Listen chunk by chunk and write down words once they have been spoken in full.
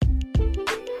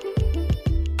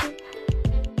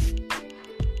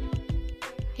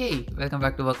Hey, welcome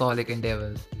back to Workaholic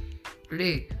Endeavors.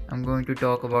 Today, I'm going to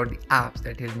talk about the apps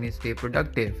that help me stay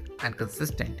productive and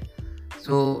consistent.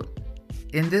 So,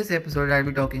 in this episode, I'll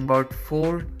be talking about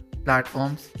four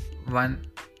platforms: one,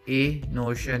 A,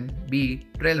 Notion; B,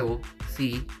 Trello;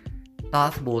 C,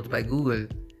 Taskboards by Google;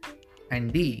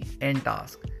 and D,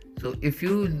 Ntask. So, if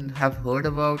you have heard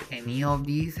about any of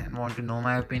these and want to know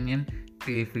my opinion,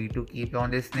 feel free to keep on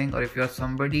listening. Or if you're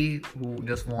somebody who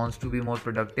just wants to be more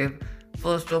productive,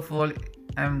 first of all,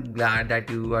 I'm glad that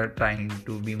you are trying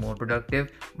to be more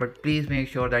productive, but please make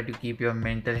sure that you keep your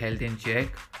mental health in check,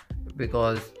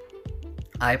 because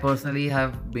I personally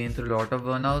have been through a lot of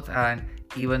burnouts, and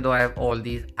even though I have all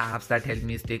these apps that help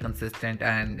me stay consistent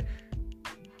and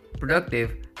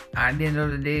productive, at the end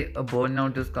of the day, a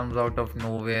burnout just comes out of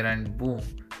nowhere and boom,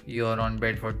 you're on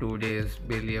bed for 2 days,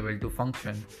 barely able to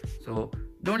function. So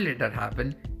don't let that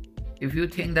happen. If you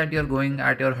think that you're going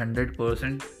at your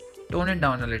 100%, tone it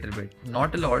down a little bit.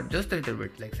 Not a lot, just a little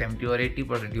bit, like 70 or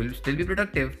 80%. You'll still be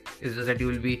productive. It's just that you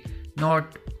will be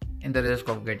not in the risk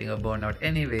of getting a burnout.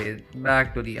 Anyways,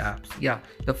 back to the apps. Yeah,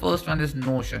 the first one is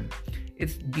Notion.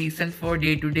 It's decent for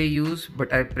day to day use,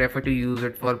 but I prefer to use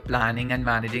it for planning and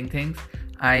managing things.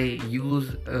 I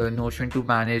use Notion to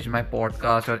manage my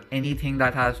podcast or anything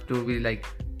that has to be like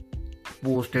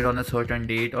posted on a certain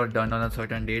date or done on a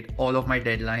certain date. All of my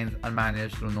deadlines are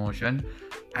managed through Notion,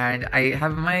 and I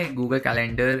have my Google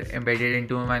Calendar embedded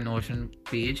into my Notion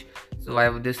page. So I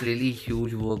have this really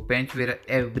huge workbench where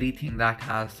everything that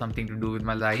has something to do with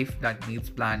my life that needs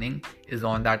planning is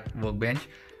on that workbench.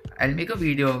 I'll make a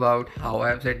video about how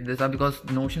I've set this up, because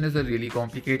Notion is a really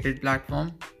complicated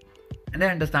platform, and I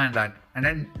understand that. And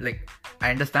then, like, I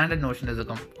understand that Notion is a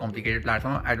complicated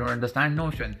platform. I don't understand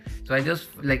Notion, so I just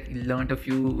like learned a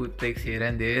few tricks here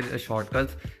and there,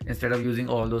 shortcuts. Instead of using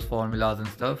all those formulas and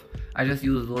stuff, I just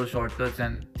use those shortcuts,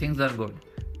 and things are good.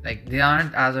 Like, they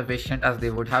aren't as efficient as they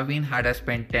would have been had I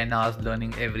spent 10 hours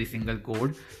learning every single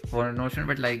code for Notion.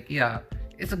 But like, yeah,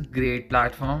 it's a great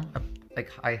platform.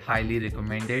 Like, I highly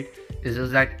recommend it. It's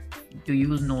just that to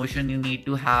use Notion, you need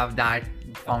to have that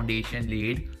foundation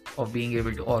laid of being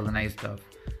able to organize stuff.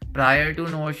 Prior to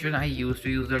Notion, I used to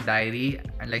use a diary,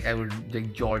 and like I would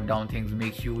like jot down things,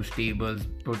 make huge tables,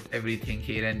 put everything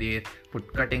here and there,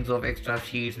 put cuttings of extra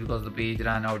sheets because the page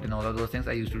ran out and all of those things.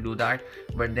 I used to do that,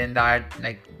 but then that,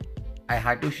 like, I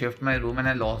had to shift my room and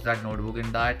I lost that notebook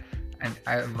in that.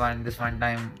 And this one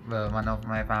time, one of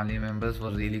my family members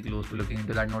was really close to looking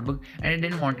into that notebook, and I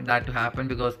didn't want that to happen,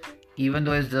 because even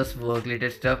though it's just work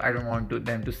related stuff, I don't want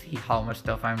them to see how much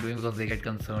stuff I'm doing, because they get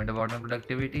concerned about my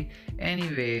productivity.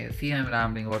 Anyway, see, I'm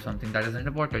rambling about something that isn't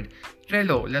important.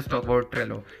 Trello, let's talk about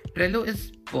Trello. Trello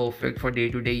is perfect for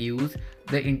day-to-day use.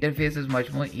 The interface is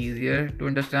much more easier to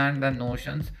understand than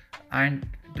Notions. And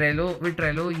with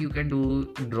Trello, you can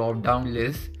do drop down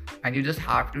lists, and you just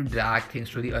have to drag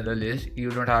things to the other list. You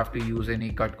don't have to use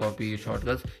any cut copy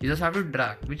shortcuts. You just have to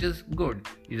drag, which is good.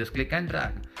 You just click and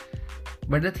drag.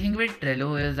 But the thing with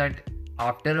Trello is that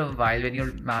after a while, when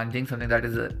you're managing something that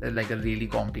is like a really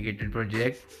complicated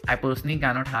project, I personally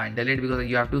cannot handle it, because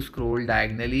you have to scroll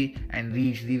diagonally and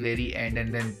reach the very end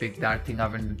and then pick that thing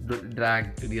up and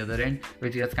drag to the other end,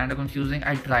 which gets kind of confusing.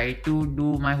 I tried to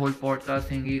do my whole podcast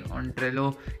thingy on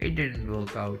Trello. It didn't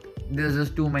work out. There's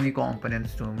just too many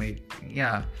components to make.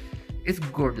 Yeah, it's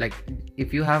good. Like,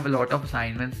 if you have a lot of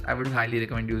assignments, I would highly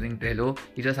recommend using Trello.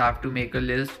 You just have to make a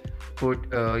list, put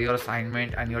your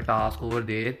assignment and your task over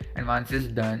there, and once it's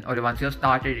done, or once you've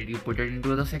started it, you put it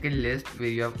into the second list where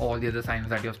you have all the other assignments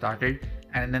that you've started,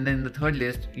 and then in the third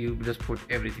list you just put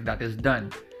everything that is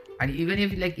done. And even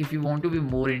if you want to be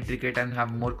more intricate and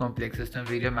have more complex systems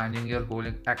where you're managing your whole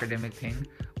academic thing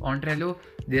on Trello,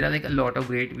 there are like a lot of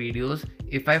great videos.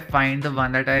 If I find the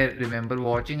one that I remember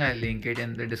watching, I'll link it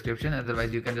in the description.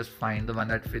 Otherwise, you can just find the one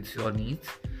that fits your needs.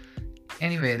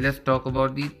 Anyway, let's talk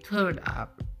about the third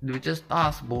app, which is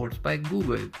Taskboards by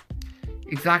Google.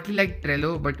 Exactly like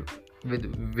Trello, but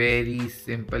with very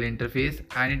simple interface,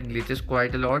 and it glitches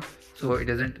quite a lot, so it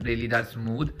isn't really that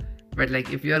smooth. But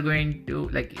like, if you are going to,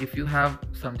 like, if you have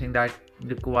something that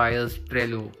requires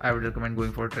Trello, I would recommend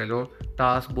going for Trello.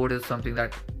 Taskboard is something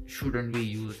that shouldn't be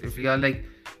used. If you are like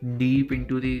deep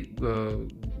into the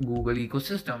Google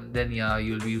ecosystem, then yeah,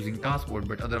 you'll be using Taskboard,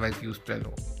 but otherwise use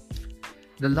Trello.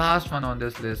 The last one on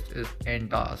this list is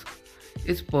Ntask.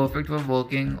 It's perfect for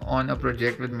working on a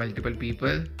project with multiple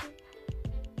people.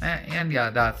 And yeah,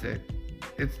 that's it.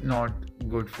 It's not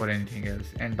good for anything else.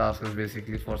 Ntask is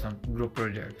basically for some group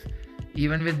projects.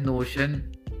 Even with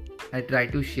Notion, I try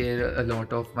to share a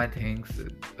lot of my things,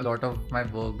 a lot of my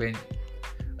workbench,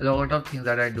 a lot of things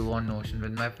that I do on Notion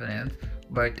with my friends.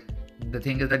 But the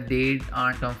thing is that they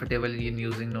aren't comfortable in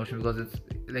using Notion because it's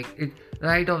like it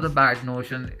right off the bat.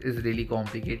 Notion is really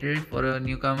complicated for a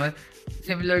newcomer,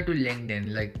 similar to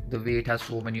LinkedIn. Like the way it has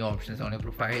so many options on your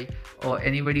profile, or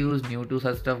anybody who's new to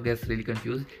such stuff gets really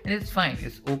confused, and it's fine.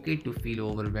 It's okay to feel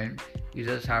overwhelmed. You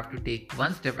just have to take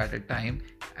one step at a time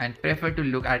and prefer to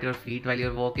look at your feet while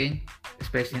you're walking,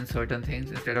 especially in certain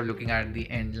things, instead of looking at the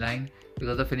end line,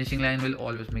 because the finishing line will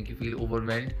always make you feel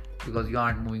overwhelmed because you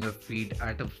aren't moving your feet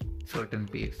at a certain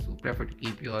pace. So prefer to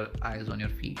keep your eyes on your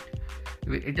feet.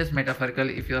 It is metaphorical.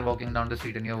 If you're walking down the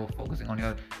street and you're focusing on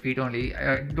your feet only,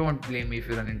 don't blame me if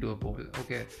you run into a pole.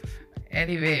 Okay.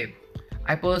 Anyway,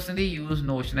 I personally use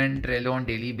Notion and Trello on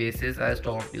daily basis. I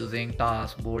stopped using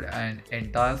Taskboard and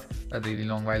Entas a really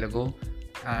long while ago,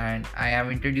 and I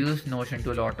have introduced Notion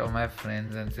to a lot of my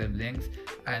friends and siblings,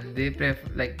 and they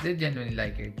genuinely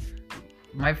like it.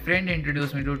 My friend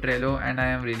introduced me to Trello, and I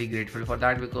am really grateful for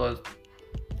that, because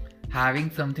having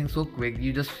something so quick,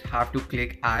 you just have to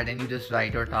click add and you just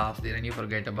write your task there and you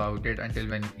forget about it until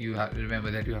when you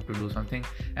remember that you have to do something,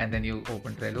 and then you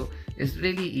open Trello. It's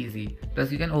really easy.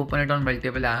 Plus you can open it on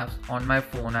multiple apps. On my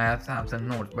phone I have Samsung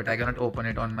Note, but I cannot open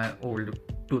it on my old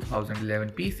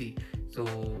 2011 PC. So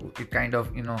it kind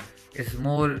of, it's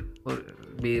more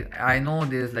I know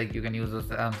there's like you can use a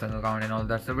Samsung account and all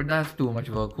that stuff, but that's too much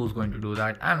work. Who's going to do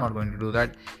that? I'm not going to do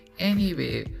that.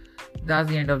 Anyway, that's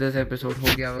the end of this episode.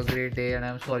 Hope you have a great day, and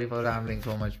I'm sorry for rambling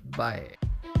so much. Bye.